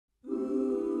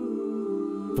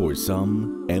For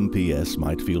some, MPS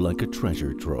might feel like a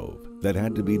treasure trove that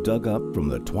had to be dug up from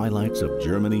the twilights of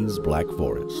Germany's Black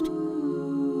Forest.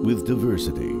 With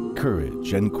diversity,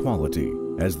 courage, and quality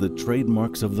as the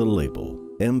trademarks of the label,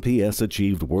 MPS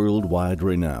achieved worldwide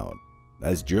renown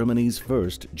as Germany's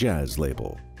first jazz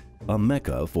label, a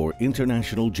mecca for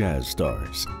international jazz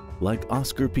stars like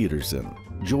Oscar Peterson,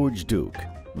 George Duke,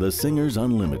 the Singers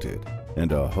Unlimited,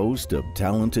 and a host of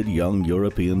talented young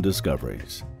European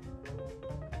discoveries.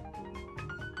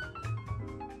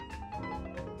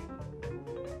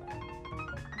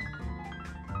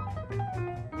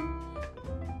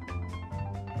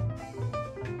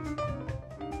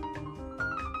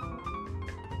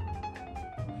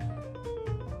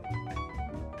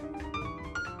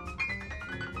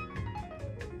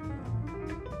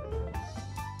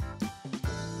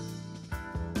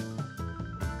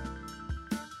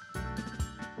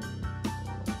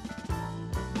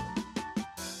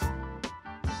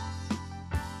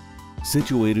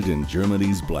 Situated in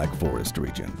Germany's Black Forest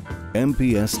region,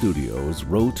 MPS Studios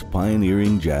wrote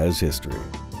pioneering jazz history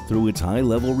through its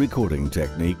high-level recording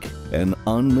technique and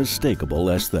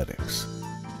unmistakable aesthetics.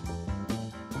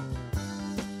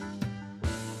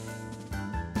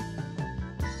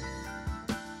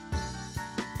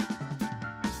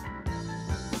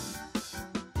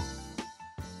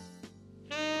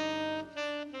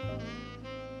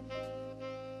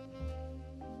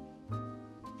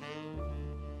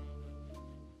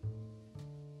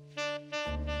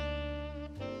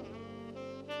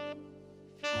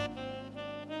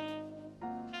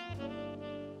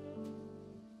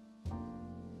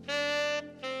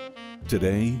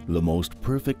 Today, the most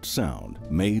perfect sound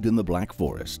made in the Black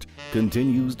Forest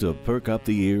continues to perk up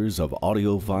the ears of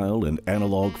audiophile and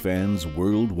analog fans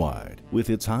worldwide with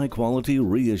its high-quality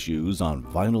reissues on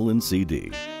vinyl and CD.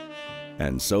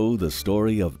 And so the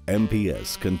story of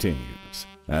MPS continues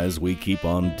as we keep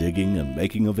on digging and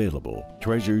making available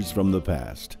treasures from the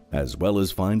past, as well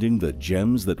as finding the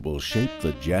gems that will shape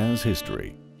the jazz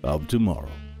history of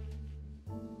tomorrow.